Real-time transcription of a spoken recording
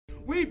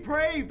We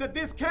pray that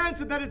this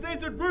cancer that has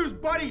entered Ruth's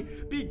body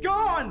be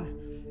gone.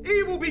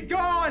 Evil be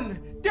gone.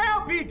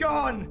 Doubt be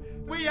gone.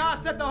 We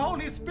ask that the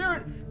Holy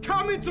Spirit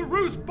come into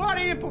Ruth's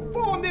body and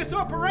perform this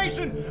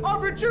operation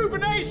of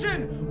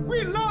rejuvenation.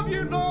 We love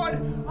you,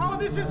 Lord. Oh,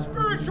 this is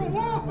spiritual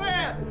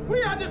warfare.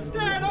 We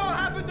understand all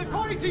happens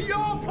according to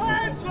your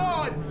plans,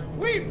 Lord.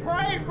 We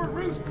pray for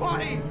Ruth's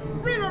body.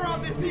 Rid her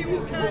of this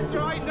evil cancer.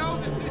 I know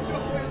this is your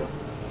will.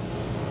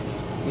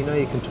 You know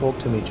you can talk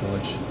to me,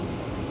 George.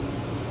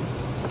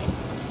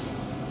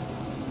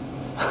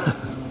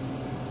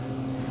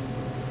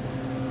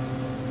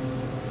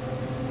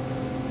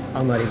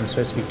 I'm not even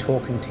supposed to be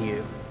talking to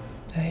you.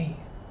 Hey,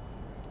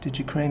 did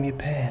you cream your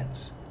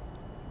pants?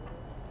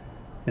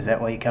 Is that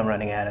why you come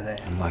running out of there?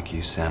 And like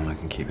you, Sam, I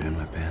can keep it in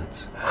my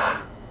pants.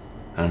 I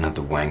don't have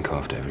to wank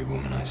after every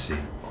woman I see.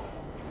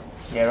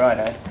 Yeah, right,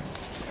 eh?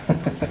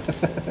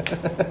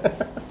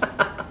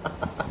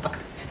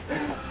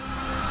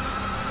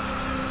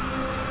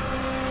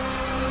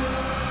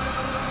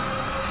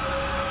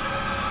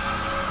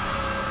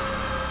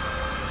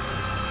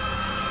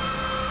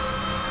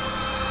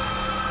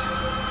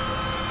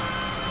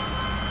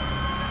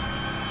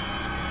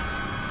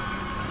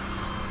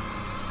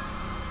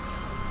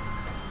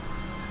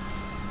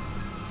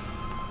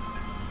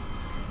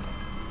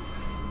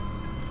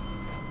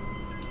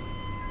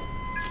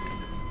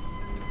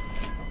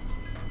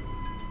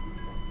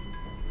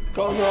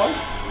 Gone wrong?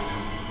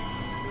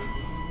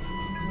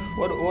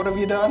 What have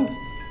you done?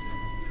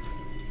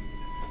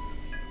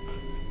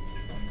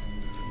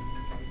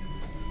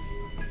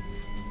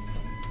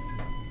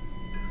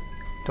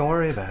 Don't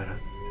worry about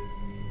it.